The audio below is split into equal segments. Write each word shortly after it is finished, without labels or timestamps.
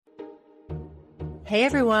Hey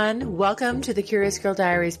everyone, welcome to the Curious Girl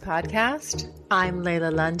Diaries podcast. I'm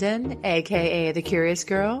Layla London, aka The Curious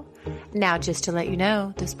Girl. Now, just to let you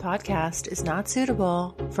know, this podcast is not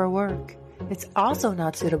suitable for work. It's also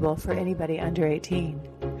not suitable for anybody under 18.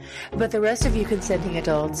 But the rest of you consenting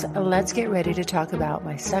adults, let's get ready to talk about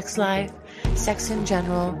my sex life, sex in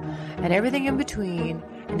general, and everything in between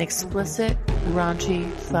in explicit, raunchy,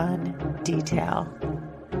 fun detail.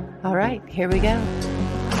 All right, here we go.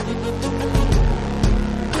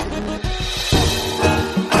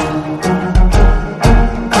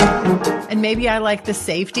 And maybe I like the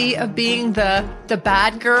safety of being the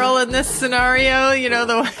bad girl in this scenario, you know,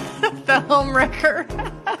 the home wrecker.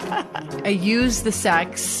 I use the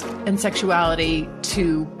sex and sexuality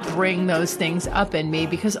to bring those things up in me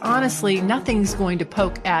because honestly, nothing's going to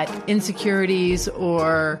poke at insecurities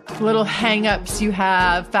or little hang-ups you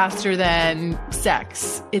have faster than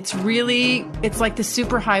sex. It's like the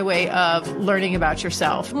superhighway of learning about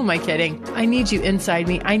yourself. Who am I kidding? I need you inside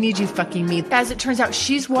me. I need you fucking me. As it turns out,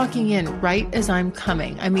 she's walking in right as I'm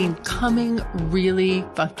coming. I mean, coming really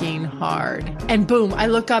fucking hard. And boom, I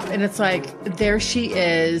look up and it's like, there she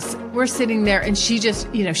is. We're sitting there and she just,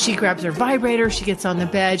 she grabs her vibrator. She gets on the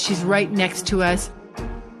bed. She's right next to us.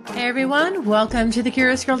 Hey everyone, welcome to the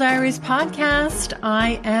Curious Girl Diaries podcast.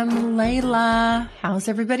 I am Layla. How's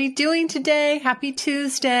everybody doing today? Happy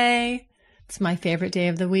Tuesday. It's my favorite day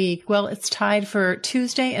of the week. Well, it's tied for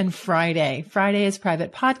Tuesday and Friday. Friday is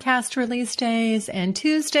private podcast release days and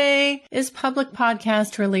Tuesday is public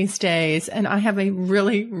podcast release days. And I have a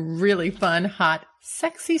really, really fun, hot,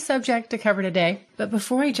 sexy subject to cover today. But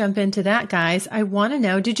before I jump into that, guys, I want to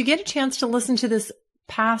know, did you get a chance to listen to this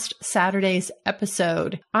past Saturday's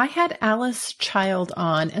episode? I had Alice Child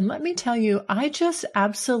on, and let me tell you, I just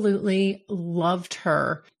absolutely loved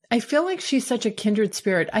her. I feel like she's such a kindred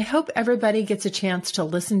spirit. I hope everybody gets a chance to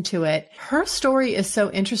listen to it. Her story is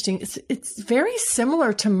so interesting. It's very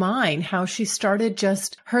similar to mine, how she started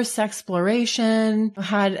just her sexploration,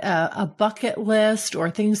 had a bucket list or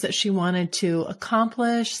things that she wanted to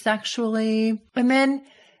accomplish sexually. And then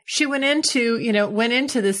she went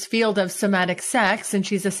into this field of somatic sex, and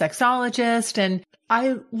she's a sexologist. And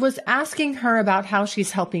I was asking her about how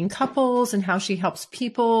she's helping couples and how she helps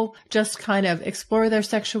people just kind of explore their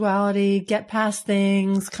sexuality, get past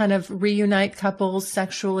things, kind of reunite couples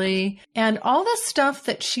sexually. And all the stuff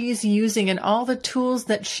that she's using and all the tools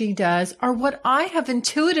that she does are what I have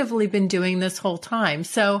intuitively been doing this whole time.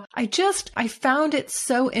 So I found it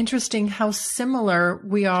so interesting how similar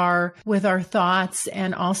we are with our thoughts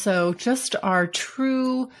and also just our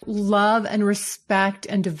true love and respect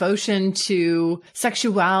and devotion to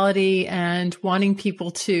sexuality and wanting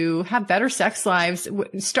people to have better sex lives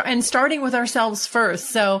and starting with ourselves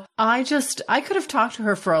first. So I could have talked to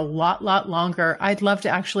her for a lot longer. I'd love to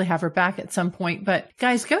actually have her back at some point, but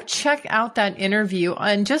guys, go check out that interview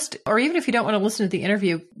or even if you don't want to listen to the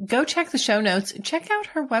interview, go check the show notes, check out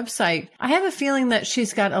her website. I have a feeling that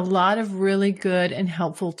she's got a lot of really good and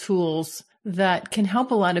helpful tools that can help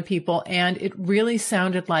a lot of people. And it really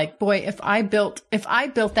sounded like, boy, if I built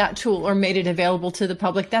that tool or made it available to the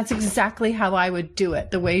public, that's exactly how I would do it.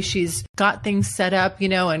 The way she's got things set up,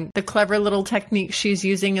 and the clever little techniques she's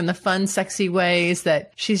using and the fun, sexy ways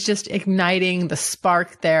that she's just igniting the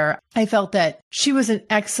spark there. I felt that she was an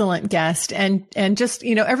excellent guest and just,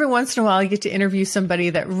 every once in a while I get to interview somebody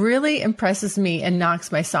that really impresses me and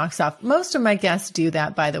knocks my socks off. Most of my guests do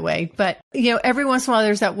that, by the way, but every once in a while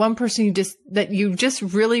there's that one person that you just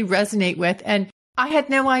really resonate with. And I had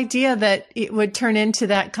no idea that it would turn into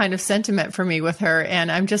that kind of sentiment for me with her. And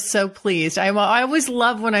I'm just so pleased. I always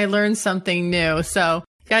love when I learn something new. So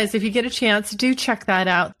guys, if you get a chance, do check that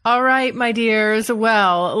out. All right, my dears.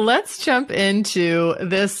 Well, let's jump into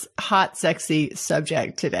this hot, sexy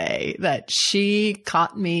subject today that she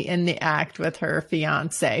caught me in the act with her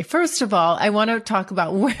fiance. First of all, I want to talk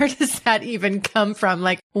about where does that even come from?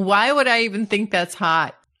 Like, why would I even think that's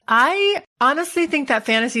hot? I honestly think that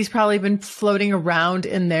fantasy's probably been floating around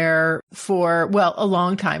in there for, a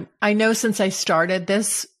long time. I know since I started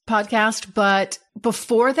this podcast, but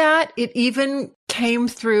before that, it even came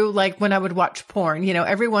through like when I would watch porn,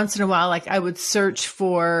 every once in a while, like I would search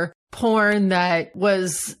for porn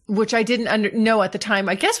which I didn't know at the time,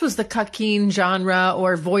 I guess was the cking genre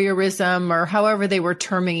or voyeurism or however they were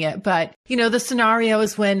terming it. But, the scenario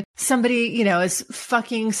is when somebody, is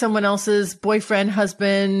fucking someone else's boyfriend,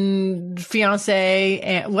 husband, fiance,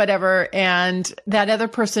 and whatever. And that other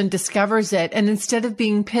person discovers it. And instead of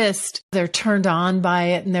being pissed, they're turned on by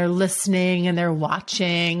it and they're listening and they're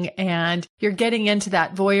watching and you're getting into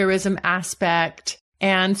that voyeurism aspect.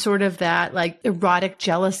 and sort of that like erotic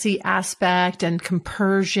jealousy aspect and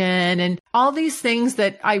compersion and all these things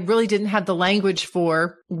that I really didn't have the language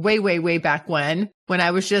for way, way, way back when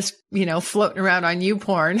I was just, floating around on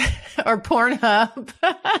YouPorn or Pornhub.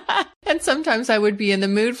 And sometimes I would be in the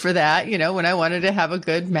mood for that, when I wanted to have a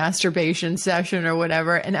good masturbation session or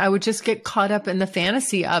whatever. And I would just get caught up in the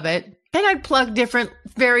fantasy of it. And I'd plug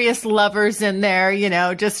various lovers in there,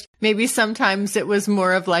 just maybe sometimes it was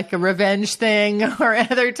more of like a revenge thing, or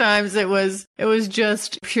other times it was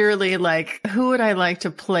just purely like, who would I like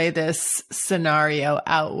to play this scenario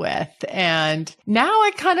out with? And now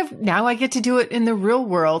I get to do it in the real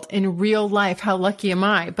world, in real life. How lucky am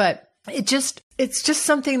I? But it's just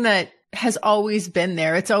something that has always been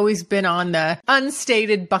there. It's always been on the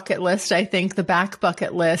unstated bucket list, I think, the back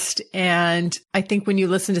bucket list. And I think when you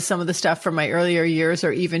listen to some of the stuff from my earlier years,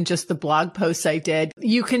 or even just the blog posts I did,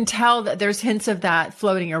 you can tell that there's hints of that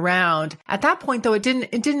floating around. At that point, though, it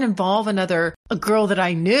didn't involve a girl that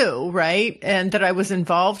I knew, right? And that I was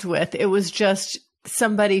involved with. It was just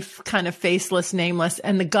somebody kind of faceless, nameless.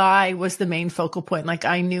 And the guy was the main focal point. Like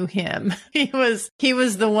I knew him. He was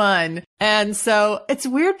the one. And so it's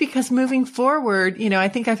weird because moving forward, I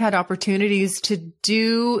think I've had opportunities to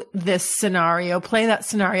do this scenario, play that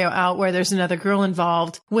scenario out where there's another girl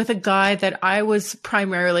involved with a guy that was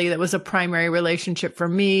a primary relationship for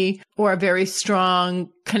me, or a very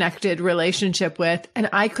strong connected relationship with. And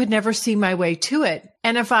I could never see my way to it.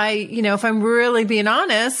 And if I'm really being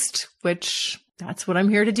honest, which that's what I'm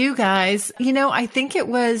here to do, guys. I think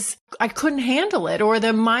I couldn't handle it, or I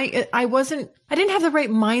didn't have the right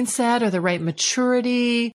mindset or the right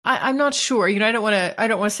maturity. I'm not sure. I don't want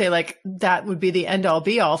to say like that would be the end all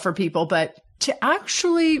be all for people, but to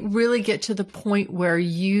actually really get to the point where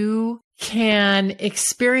you can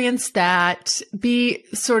experience that, be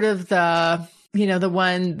sort of the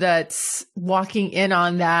one that's walking in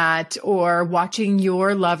on that, or watching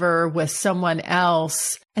your lover with someone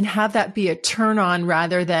else, and have that be a turn on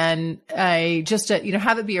rather than have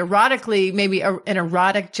it be erotically, maybe an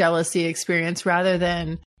erotic jealousy experience rather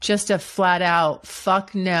than just a flat out,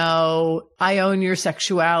 fuck no, I own your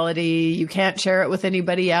sexuality. You can't share it with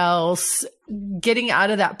anybody else. Getting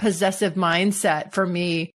out of that possessive mindset for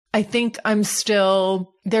me, I think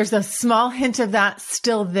there's a small hint of that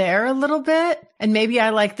still there a little bit. And maybe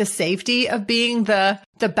I like the safety of being the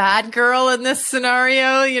bad girl in this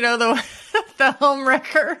scenario, the home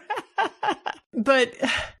wrecker. But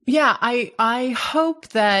yeah, I hope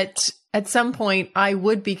that at some point I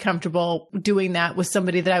would be comfortable doing that with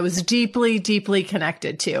somebody that I was deeply, deeply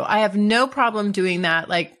connected to. I have no problem doing that,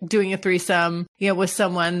 like doing a threesome, with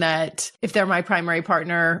someone that if they're my primary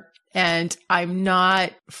partner, and I'm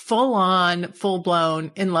not full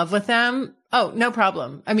blown in love with them. Oh, no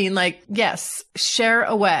problem. I mean, like, yes, share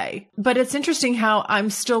away. But it's interesting how I'm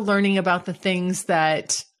still learning about the things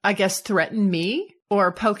that I guess threaten me,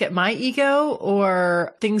 or poke at my ego,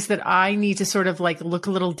 or things that I need to sort of like look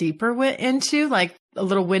a little deeper into, like a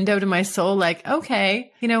little window to my soul. Like,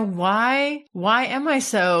 okay, why am I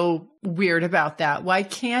so weird about that? Why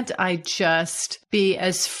can't I just be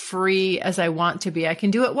as free as I want to be? I can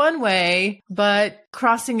do it one way, but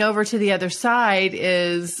crossing over to the other side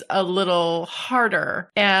is a little harder.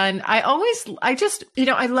 And I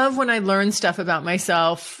love when I learn stuff about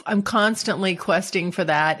myself. I'm constantly questing for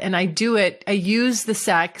that. And I use the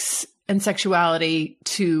sex and sexuality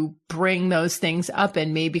to bring those things up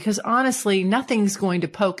in me, because honestly, nothing's going to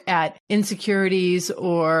poke at insecurities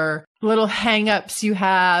or little hang-ups you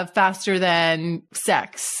have faster than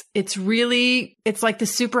sex. It's like the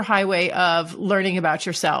superhighway of learning about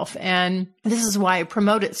yourself. And this is why I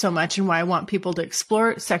promote it so much and why I want people to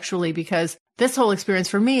explore it sexually, because this whole experience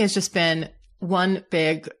for me has just been one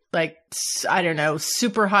big, like, I don't know,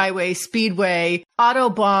 superhighway, speedway,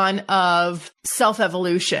 Autobahn of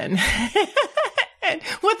self-evolution.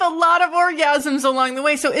 With a lot of orgasms along the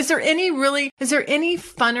way. So is there any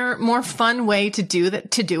more fun way to do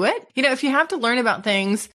it? If you have to learn about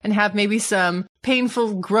things and have maybe some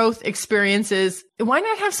painful growth experiences, why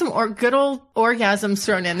not have some good old orgasms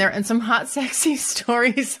thrown in there and some hot, sexy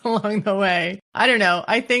stories along the way? I don't know.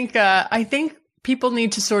 I think people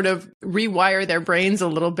need to sort of rewire their brains a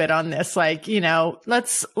little bit on this. Like,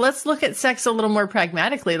 let's look at sex a little more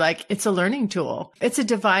pragmatically. Like, it's a learning tool. It's a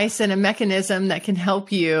device and a mechanism that can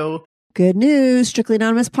help you. Good news. Strictly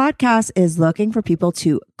Anonymous Podcast is looking for people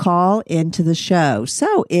to call into the show.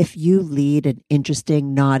 So if you lead an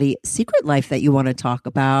interesting, naughty secret life that you want to talk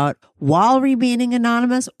about while remaining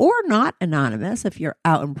anonymous, or not anonymous, if you're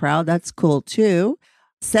out and proud, that's cool too.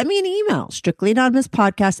 Send me an email,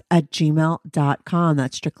 strictlyanonymouspodcast@gmail.com.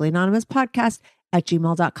 That's strictlyanonymouspodcast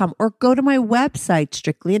 @gmail.com, or go to my website,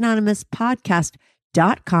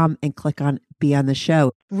 strictlyanonymouspodcast.com, and click on Be on the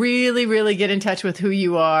Show. Really, really get in touch with who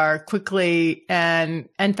you are quickly and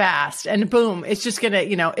fast. And boom, it's just going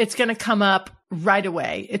to, it's going to come up right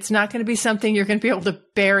away. It's not going to be something you're going to be able to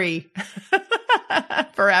bury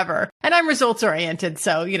forever. And I'm results oriented.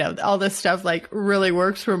 So, all this stuff like really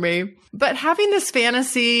works for me. But having this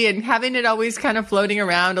fantasy and having it always kind of floating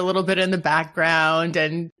around a little bit in the background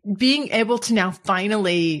and being able to now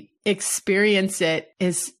finally experience it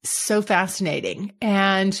is so fascinating.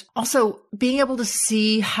 And also being able to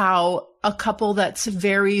see how a couple that's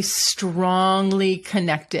very strongly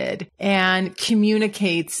connected and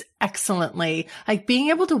communicates excellently, like being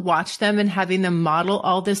able to watch them and having them model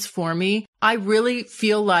all this for me, I really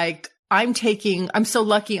feel like I'm so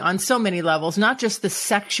lucky on so many levels, not just the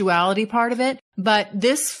sexuality part of it, but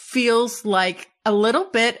this feels like a little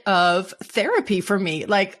bit of therapy for me.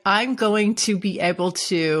 Like I'm going to be able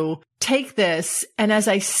to take this, and as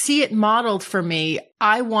I see it modeled for me,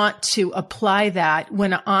 I want to apply that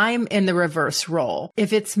when I'm in the reverse role.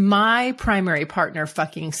 If it's my primary partner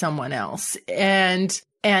fucking someone else and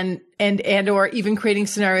or even creating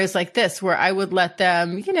scenarios like this where I would let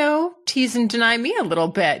them, tease and deny me a little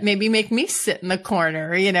bit, maybe make me sit in the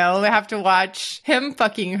corner, have to watch him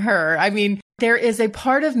fucking her. I mean, there is a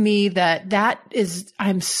part of me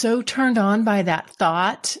I'm so turned on by that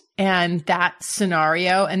thought and that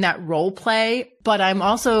scenario and that role play, but I'm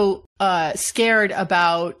also scared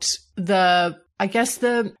about the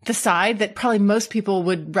side that probably most people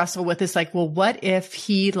would wrestle with is like, well, what if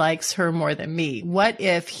he likes her more than me? What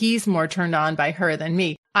if he's more turned on by her than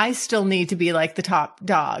me? I still need to be like the top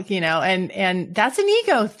dog, and that's an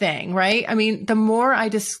ego thing, right? I mean, the more I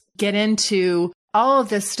just get into all of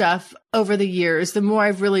this stuff over the years, the more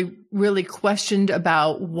I've really, really questioned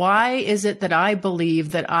about why is it that I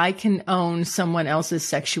believe that I can own someone else's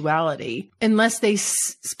sexuality unless they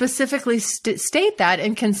specifically state that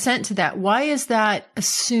and consent to that. Why is that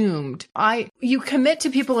assumed? You commit to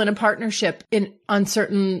people in a partnership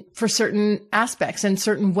for certain aspects and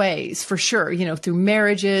certain ways, for sure, through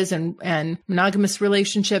marriages and monogamous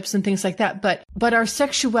relationships and things like that. But our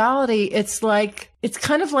sexuality, it's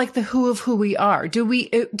kind of like the who of who we are. Do we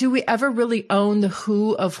ever really own the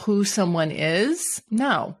who of who someone is?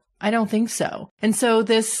 No, I don't think so. And so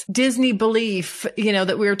this Disney belief,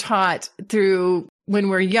 that we're taught through when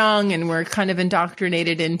we're young and we're kind of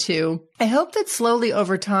indoctrinated into, I hope that slowly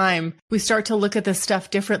over time, we start to look at this stuff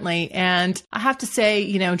differently. And I have to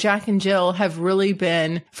say, Jack and Jill have really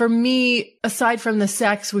been, for me, aside from the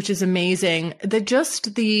sex, which is amazing,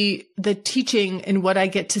 the teaching and what I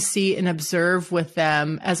get to see and observe with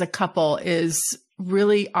them as a couple is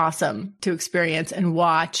really awesome to experience and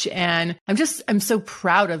watch. And I'm so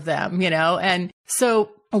proud of them, and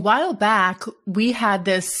so a while back, we had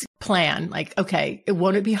this plan, like, okay,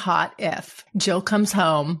 won't it be hot if Jill comes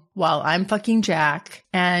home while I'm fucking Jack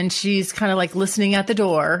and she's kind of like listening at the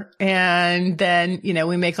door, and then,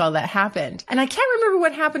 we make all that happen. And I can't remember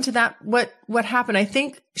what happened to that, what happened. I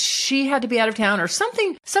think she had to be out of town or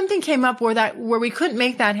something came up where we couldn't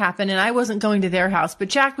make that happen, and I wasn't going to their house, but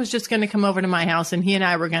Jack was just going to come over to my house and he and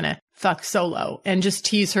I were going to fuck solo and just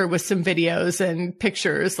tease her with some videos and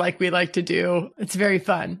pictures like we like to do. It's very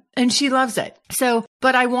fun. And she loves it. So,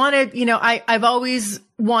 but I wanted, I've always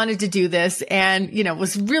wanted to do this and,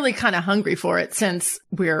 was really kind of hungry for it since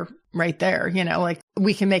we're right there, like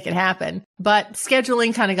we can make it happen. But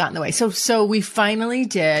scheduling kind of got in the way. So we finally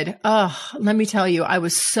did. Oh, let me tell you, I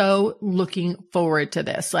was so looking forward to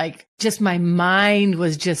this. Like just my mind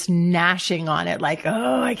was just gnashing on it. Like,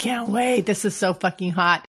 oh, I can't wait. This is so fucking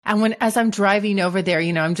hot. And as I'm driving over there,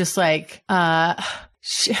 I'm just like,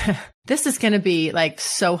 this is going to be like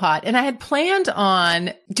so hot. And I had planned on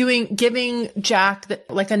giving Jack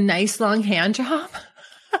like a nice long hand job.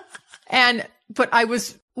 But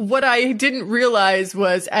what I didn't realize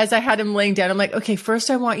was as I had him laying down, I'm like, okay, first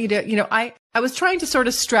I want you to, I was trying to sort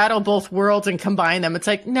of straddle both worlds and combine them. It's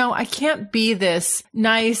like, no, I can't be this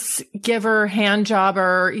nice giver, hand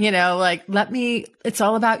jobber, it's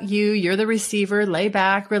all about you. You're the receiver, lay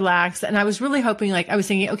back, relax. And I was really hoping, I was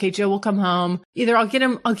thinking, okay, Jill will come home. Either I'll get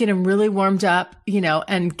him really warmed up,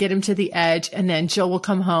 and get him to the edge. And then Jill will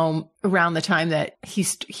come home around the time that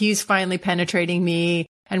he's finally penetrating me.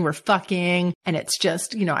 And we're fucking, and it's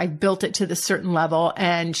just, I built it to this certain level,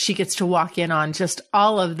 and she gets to walk in on just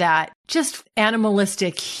all of that, just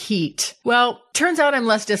animalistic heat. Well, turns out I'm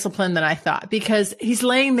less disciplined than I thought, because he's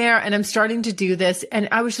laying there and I'm starting to do this. And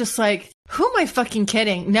I was just like, Who am I fucking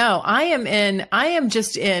kidding? No, I am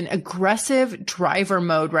just in aggressive driver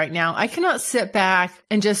mode right now. I cannot sit back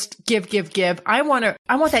and just give. I want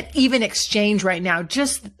that even exchange right now.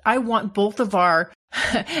 I want both of our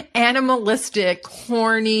animalistic,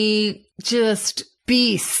 horny, just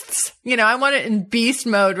beasts. I want it in beast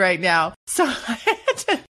mode right now. So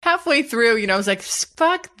halfway through, I was like,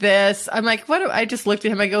 fuck this. I'm like, I just looked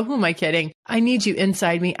at him. I go, who am I kidding? I need you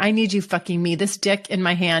inside me. I need you fucking me. This dick in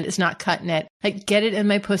my hand is not cutting it. Like, get it in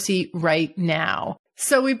my pussy right now.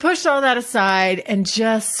 So we pushed all that aside and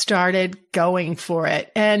just started going for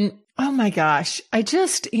it. And oh my gosh,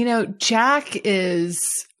 Jack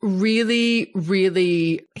is really,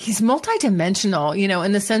 really, he's multidimensional,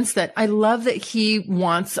 in the sense that I love that he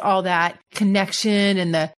wants all that connection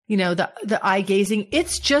and the eye gazing.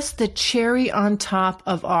 It's just the cherry on top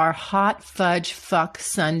of our hot fudge fuck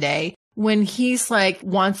sundae when he's like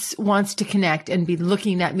wants to connect and be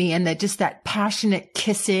looking at me, and that passionate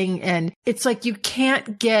kissing. And it's like, you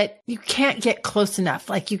can't get close enough.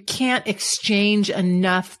 Like, you can't exchange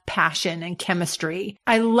enough passion and chemistry.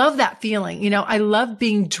 I love that feeling. I love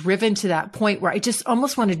being driven to that point where I just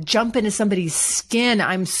almost want to jump into somebody's skin.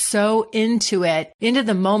 I'm so into it, into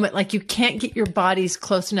the moment. Like, you can't get your bodies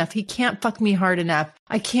close enough. He can't fuck me hard enough.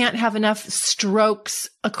 I can't have enough strokes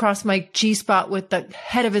across my G-spot with the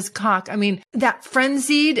head of his cock. I mean, that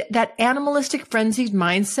animalistic frenzied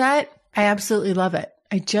mindset, I absolutely love it.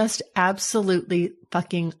 I just absolutely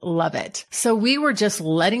fucking love it. So we were just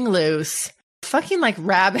letting loose, fucking like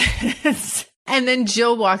rabbits. And then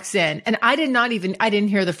Jill walks in, and I didn't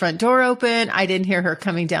hear the front door open. I didn't hear her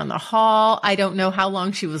coming down the hall. I don't know how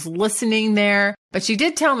long she was listening there, but she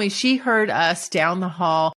did tell me she heard us down the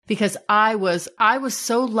hall because I was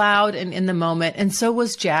so loud and in the moment, and so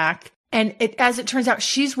was Jack. And as it turns out,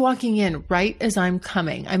 she's walking in right as I'm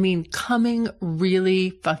coming. I mean, coming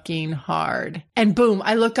really fucking hard. And boom,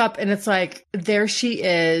 I look up and it's like, there she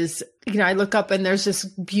is. I look up and there's this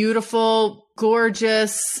beautiful,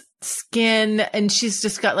 gorgeous skin, and she's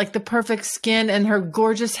just got like the perfect skin, and her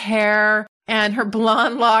gorgeous hair and her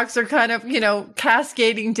blonde locks are kind of,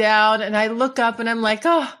 cascading down. And I look up and I'm like,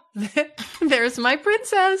 oh, there's my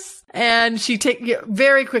princess. And she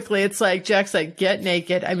very quickly, it's like, Jack's like, get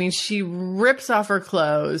naked. I mean, she rips off her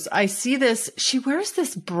clothes. I see she wears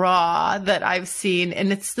this bra that I've seen,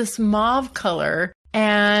 and it's this mauve color.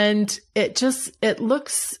 And it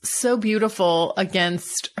looks so beautiful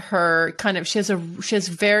against her kind of, she's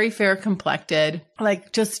very fair complected,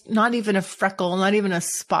 like just not even a freckle, not even a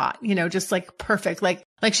spot, just like perfect. Like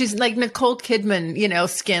she's like Nicole Kidman,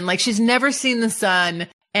 skin, like she's never seen the sun.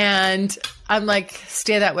 And I'm like,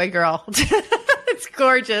 stay that way, girl. It's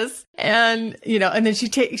gorgeous. And, and then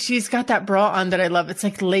she's got that bra on that I love. It's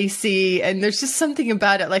like lacy, and there's just something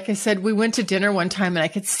about it. Like I said, we went to dinner one time and I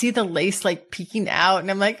could see the lace like peeking out,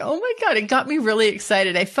 and I'm like, oh my God, it got me really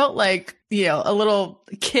excited. I felt like, a little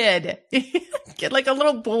kid, like a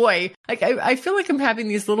little boy. Like I feel like I'm having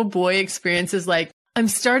these little boy experiences. Like I'm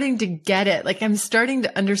starting to get it. Like I'm starting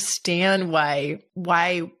to understand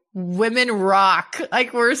why women rock.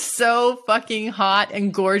 Like, we're so fucking hot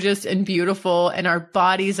and gorgeous and beautiful, and our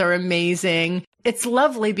bodies are amazing. It's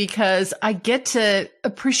lovely because I get to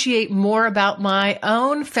appreciate more about my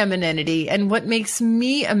own femininity and what makes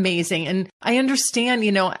me amazing. And I understand,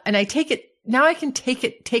 and I take it. Now I can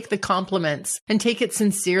take the compliments and take it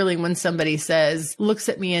sincerely when somebody looks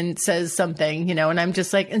at me and says something, and I'm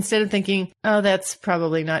just like, instead of thinking, oh, that's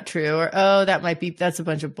probably not true, or, oh, that's a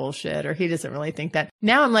bunch of bullshit, or he doesn't really think that.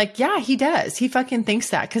 Now I'm like, yeah, he does. He fucking thinks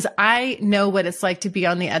that, because I know what it's like to be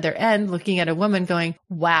on the other end looking at a woman going,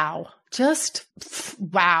 wow. Just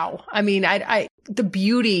wow. I mean, the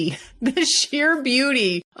beauty, the sheer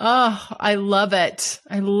beauty. Oh, I love it.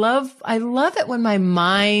 I love it when my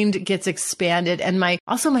mind gets expanded and my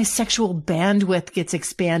sexual bandwidth gets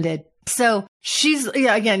expanded. So she's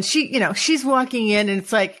walking in, and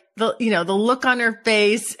it's like the look on her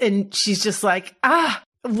face, and she's just like,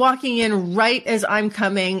 walking in right as I'm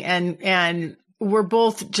coming, and we're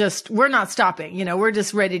both we're not stopping, we're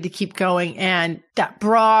just ready to keep going. And that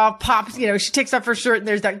bra pops, she takes off her shirt, and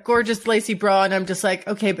there's that gorgeous lacy bra. And I'm just like,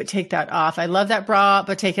 okay, but take that off. I love that bra,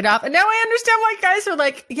 but take it off. And now I understand why guys are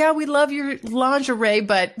like, yeah, we love your lingerie,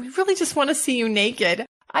 but we really just want to see you naked.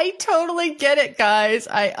 I totally get it, guys.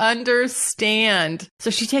 I understand. So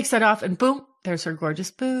she takes that off, and boom, there's her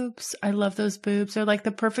gorgeous boobs. I love those boobs. They're like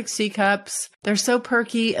the perfect C cups. They're so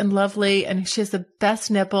perky and lovely, and she has the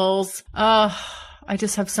best nipples. Oh, I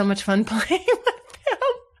just have so much fun playing with them.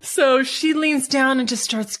 So she leans down and just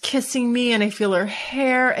starts kissing me, and I feel her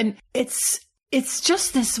hair, and it's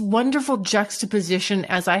just this wonderful juxtaposition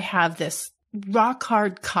as I have this rock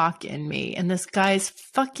hard cock in me. And this guy's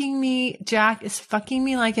fucking me. Jack is fucking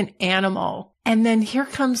me like an animal. And then here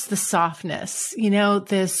comes the softness,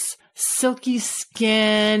 this silky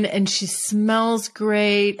skin, and she smells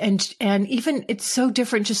great. And even it's so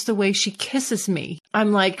different, just the way she kisses me.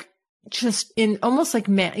 I'm like, just in almost like,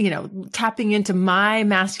 tapping into my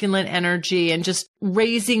masculine energy and just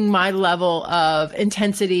raising my level of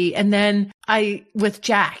intensity. And then with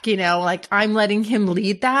Jack, like I'm letting him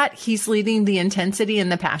lead that. He's leading the intensity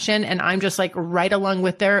and the passion. And I'm just like right along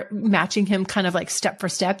with there, matching him kind of like step for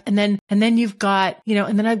step. And then you've got,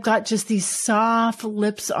 and then I've got just these soft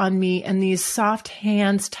lips on me and these soft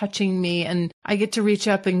hands touching me. And I get to reach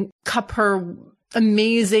up and cup her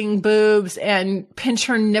amazing boobs and pinch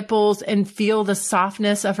her nipples and feel the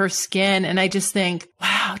softness of her skin. And I just think,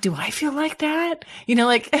 wow, do I feel like that?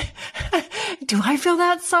 Like, do I feel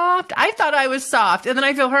that soft? I thought I was soft. And then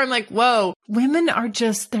I feel her. I'm like, whoa, women are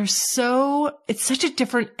just, it's such a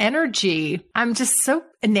different energy. I'm just so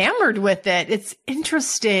enamored with it. It's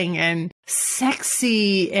interesting and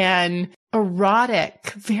sexy and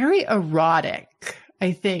erotic, very erotic,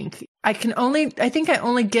 I think. I think I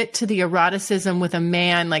only get to the eroticism with a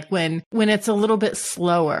man, like when it's a little bit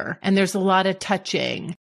slower and there's a lot of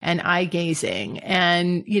touching and eye gazing.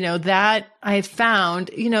 And, that I've found,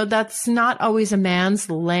 that's not always a man's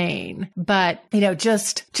lane, but,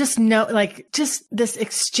 just this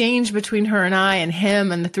exchange between her and I and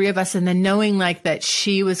him and the three of us. And then knowing like that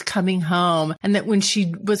she was coming home and that when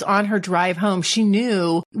she was on her drive home, she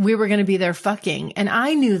knew we were going to be there fucking. And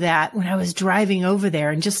I knew that when I was driving over there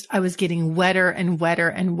and I was getting wetter and wetter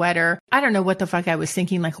and wetter. I don't know what the fuck I was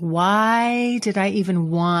thinking. Like, why did I even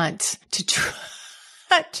want to try?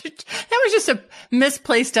 That was just a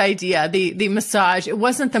misplaced idea. The massage, it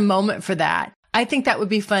wasn't the moment for that. I think that would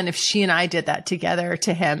be fun if she and I did that together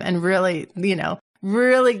to him and really,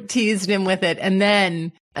 really teased him with it and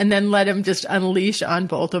then let him just unleash on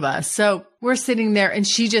both of us. So we're sitting there and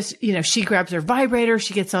she just, she grabs her vibrator.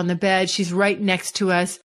 She gets on the bed. She's right next to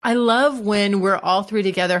us. I love when we're all three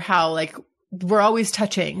together, how like we're always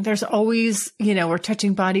touching. There's always, we're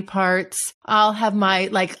touching body parts. I'll have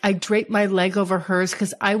I drape my leg over hers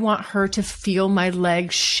because I want her to feel my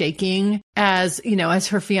leg shaking as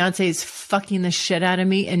her fiance is fucking the shit out of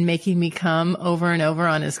me and making me come over and over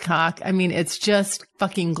on his cock. I mean, it's just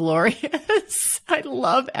fucking glorious. I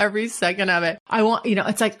love every second of it. I want,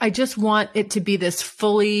 it's like, I just want it to be this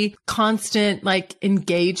fully constant, like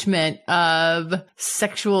engagement of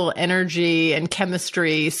sexual energy and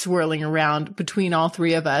chemistry swirling around between all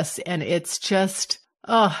three of us. And it's just,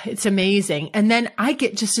 oh, it's amazing. And then I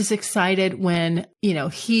get just as excited when,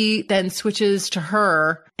 he then switches to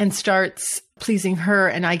her and starts pleasing her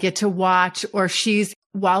and I get to watch, or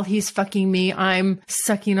while he's fucking me, I'm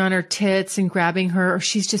sucking on her tits and grabbing her, or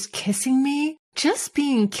she's just kissing me. Just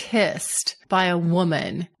being kissed by a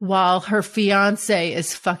woman while her fiance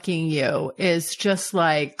is fucking you is just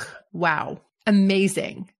like, wow,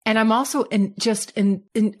 amazing. And I'm also in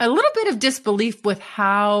a little bit of disbelief with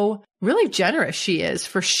how really generous she is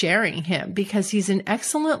for sharing him, because he's an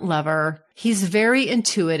excellent lover. He's very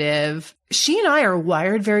intuitive. She and I are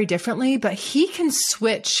wired very differently, but he can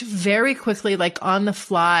switch very quickly, like on the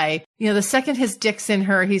fly. The second his dick's in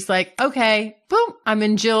her, he's like, okay, boom, I'm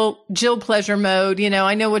in Jill pleasure mode.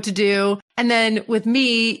 I know what to do. And then with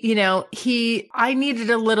me, I needed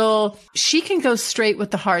she can go straight with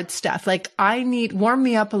the hard stuff. Like warm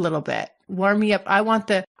me up a little bit. Warm me up.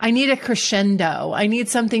 I need a crescendo. I need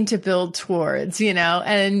something to build towards,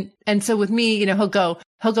 and so with me, he'll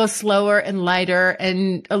go slower and lighter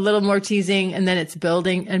and a little more teasing. And then it's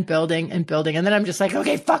building and building and building. And then I'm just like,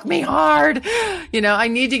 okay, fuck me hard. I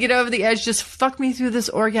need to get over the edge. Just fuck me through this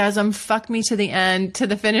orgasm. Fuck me to the end, to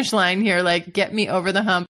the finish line here. Like get me over the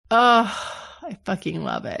hump. Oh, I fucking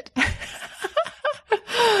love it.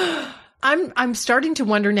 I'm starting to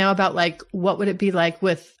wonder now about like, what would it be like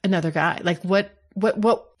with another guy? Like what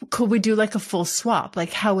could we do, like a full swap?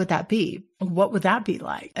 Like, how would that be? What would that be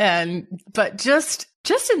like? But just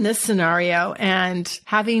in this scenario and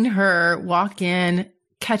having her walk in,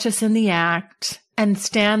 catch us in the act and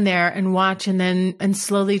stand there and watch and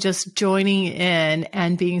slowly just joining in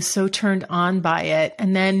and being so turned on by it.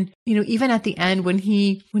 And then, even at the end when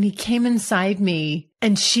he came inside me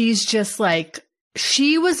and she's just like,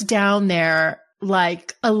 she was down there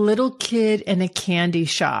like a little kid in a candy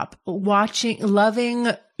shop, watching, loving,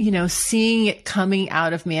 seeing it coming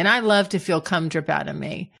out of me. And I love to feel cum drip out of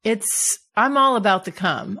me. I'm all about the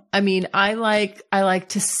cum. I mean, I like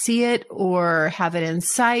to see it or have it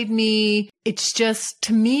inside me. It's just,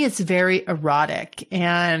 to me, it's very erotic,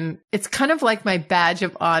 and it's kind of like my badge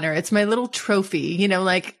of honor. It's my little trophy,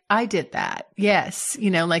 like I did that. Yes.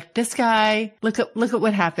 Like this guy, look at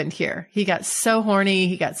what happened here. He got so horny.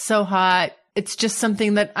 He got so hot. It's just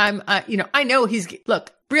something that I know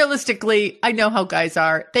look, realistically, I know how guys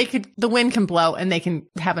are. The wind can blow and they can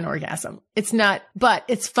have an orgasm. It's not, but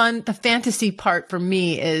it's fun. The fantasy part for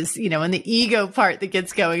me is, and the ego part that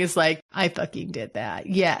gets going is like, I fucking did that.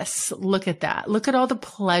 Yes. Look at that. Look at all the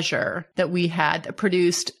pleasure that we had that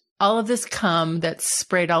produced all of this cum that's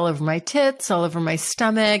sprayed all over my tits, all over my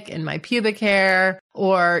stomach and my pubic hair,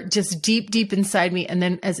 or just deep, deep inside me. And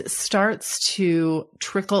then as it starts to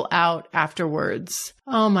trickle out afterwards,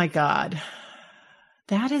 oh my God.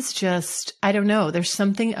 That is just, I don't know. There's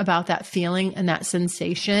something about that feeling and that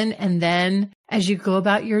sensation. And then as you go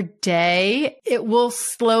about your day, it will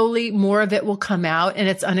slowly, more of it will come out, and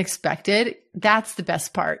it's unexpected. That's the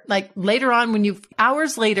best part. Like later on,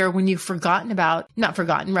 hours later, when you've not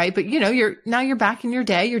forgotten, right? But you're back in your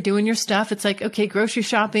day, you're doing your stuff. It's like, okay, grocery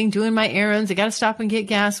shopping, doing my errands. I got to stop and get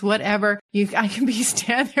gas, whatever. I can be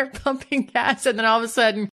standing there pumping gas, and then all of a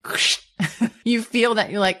sudden, you feel that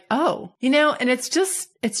you're like, oh, and it's just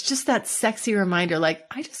that sexy reminder. Like,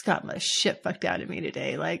 I just got my shit fucked out of me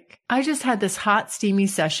today. Like, I just had this hot, steamy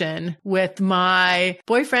session with my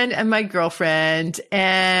boyfriend and my girlfriend.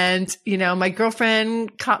 And, my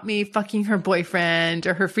girlfriend caught me fucking her boyfriend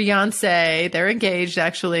or her fiance. They're engaged,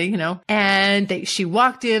 actually, and she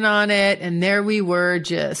walked in on it. And there we were,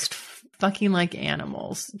 just fucking like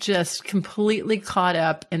animals, just completely caught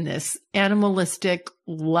up in this animalistic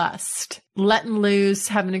lust, letting loose,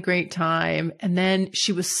 having a great time. And then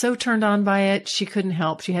she was so turned on by it, she couldn't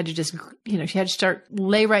help. She had to just, she had to start,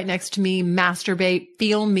 lay right next to me, masturbate,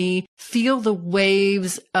 feel the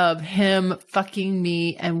waves of him fucking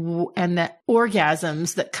me and the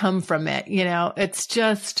orgasms that come from it. It's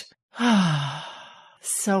just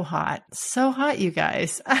so hot, you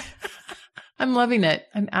guys. I'm loving it.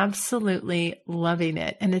 I'm absolutely loving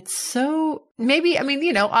it. And it's so,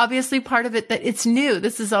 obviously part of it that it's new.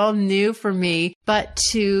 This is all new for me, but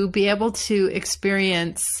to be able to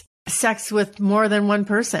experience sex with more than one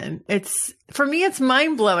person, for me, it's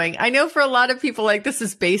mind blowing. I know for a lot of people, like, this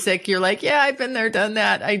is basic. You're like, yeah, I've been there, done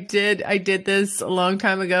that. I did this a long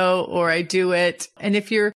time ago, or I do it. And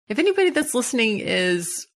if anybody that's listening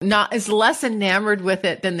is less enamored with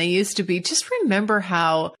it than they used to be, just remember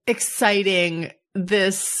how exciting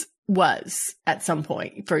this was at some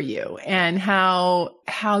point for you, and how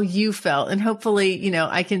you felt. And hopefully,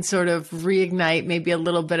 I can sort of reignite maybe a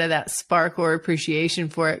little bit of that spark or appreciation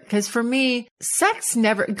for it. Because for me,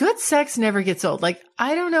 good sex never gets old. Like,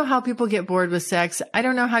 I don't know how people get bored with sex. I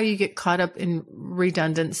don't know how you get caught up in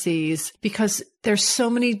redundancies, because there's so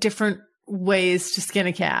many different ways to skin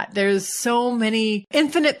a cat. There's so many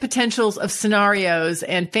infinite potentials of scenarios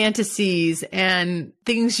and fantasies and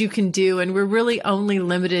things you can do. And we're really only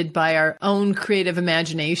limited by our own creative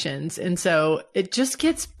imaginations. And so it just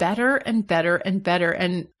gets better and better and better.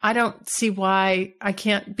 And I don't see why I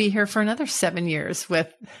can't be here for another 7 years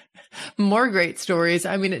with more great stories.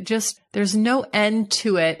 I mean, there's no end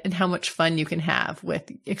to it, and how much fun you can have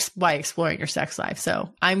by exploring your sex life. So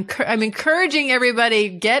I'm encouraging everybody,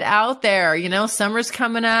 get out there. Summer's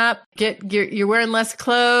coming up. You're wearing less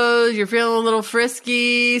clothes. You're feeling a little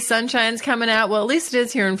frisky. Sunshine's coming out. Well, at least it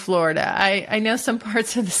is here in Florida. I know some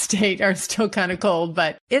parts of the state are still kind of cold,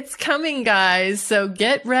 but it's coming, guys. So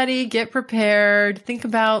get ready, get prepared. Think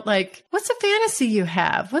about, like, what's a fantasy you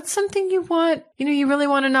have? What's something you want? You really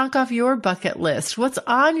want to knock off your bucket list. What's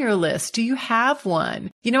on your list? Do you have one?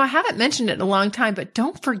 I haven't mentioned it in a long time, but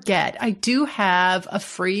don't forget, I do have a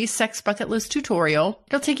free sex bucket list tutorial.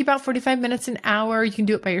 It'll take you about 45 minutes, an hour. You can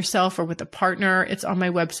do it by yourself or with a partner. It's on my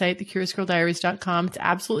website, thecuriousgirldiaries.com. It's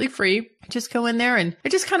absolutely free. Just go in there and I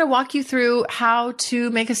just kind of walk you through how to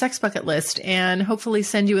make a sex bucket list, and hopefully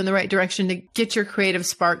send you in the right direction to get your creative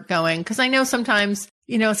spark going. Because I know sometimes,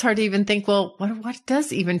 it's hard to even think, well, what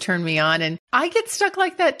does even turn me on? And I get stuck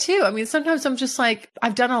like that too. I mean, sometimes I'm just like,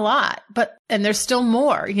 I've done a lot, and there's still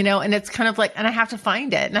more, and it's kind of like, and I have to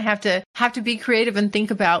find it, and I have to be creative and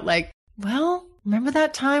think about, like, well, remember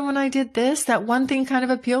that time when I did this? That one thing kind of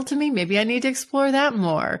appealed to me. Maybe I need to explore that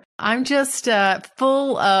more. I'm just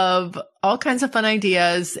full of all kinds of fun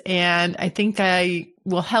ideas. And I think I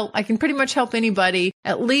will help. I can pretty much help anybody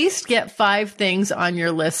at least get 5 things on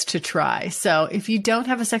your list to try. So if you don't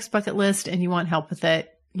have a sex bucket list and you want help with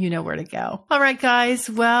it, you know where to go. All right, guys.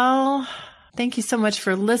 Well, thank you so much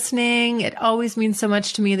for listening. It always means so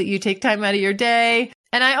much to me that you take time out of your day.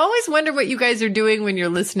 And I always wonder what you guys are doing when you're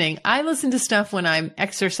listening. I listen to stuff when I'm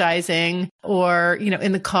exercising or,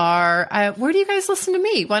 in the car. Where do you guys listen to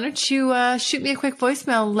me? Why don't you shoot me a quick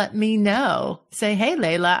voicemail? Let me know. Say, hey,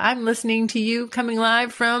 Layla, I'm listening to you coming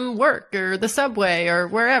live from work or the subway or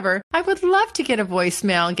wherever. I would love to get a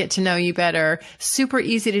voicemail and get to know you better. Super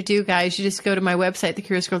easy to do, guys. You just go to my website,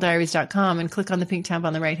 thecuriousgirldiaries.com, and click on the pink tab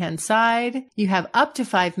on the right-hand side. You have up to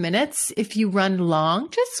 5 minutes. If you run long,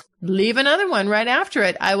 just leave another one right after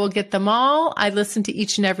it. I will get them all. I listen to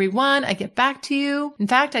each and every one. I get back to you. In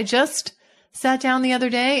fact, I just sat down the other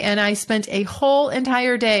day and I spent a whole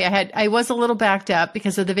entire day. I was a little backed up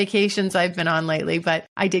because of the vacations I've been on lately, but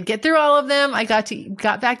I did get through all of them. I got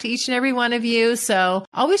back to each and every one of you. So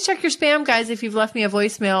always check your spam, guys. If you've left me a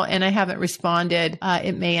voicemail and I haven't responded,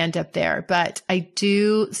 it may end up there, but I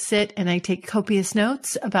do sit and I take copious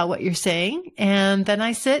notes about what you're saying. And then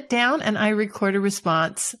I sit down and I record a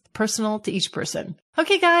response personal to each person.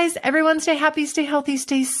 Okay, guys, everyone stay happy, stay healthy,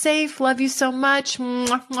 stay safe. Love you so much.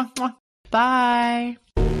 Mwah, mwah, mwah. Bye.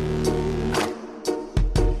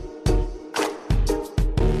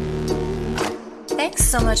 Thanks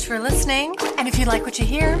so much for listening. And if you like what you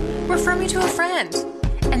hear, refer me to a friend.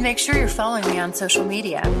 And make sure you're following me on social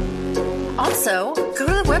media. Also, go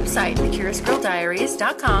to the website,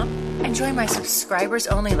 thecuriousgirldiaries.com, and join my subscribers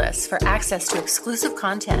only list for access to exclusive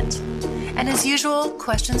content. And as usual,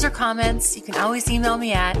 questions or comments, you can always email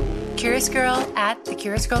me at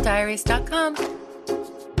curiousgirl@thecuriousgirldiaries.com.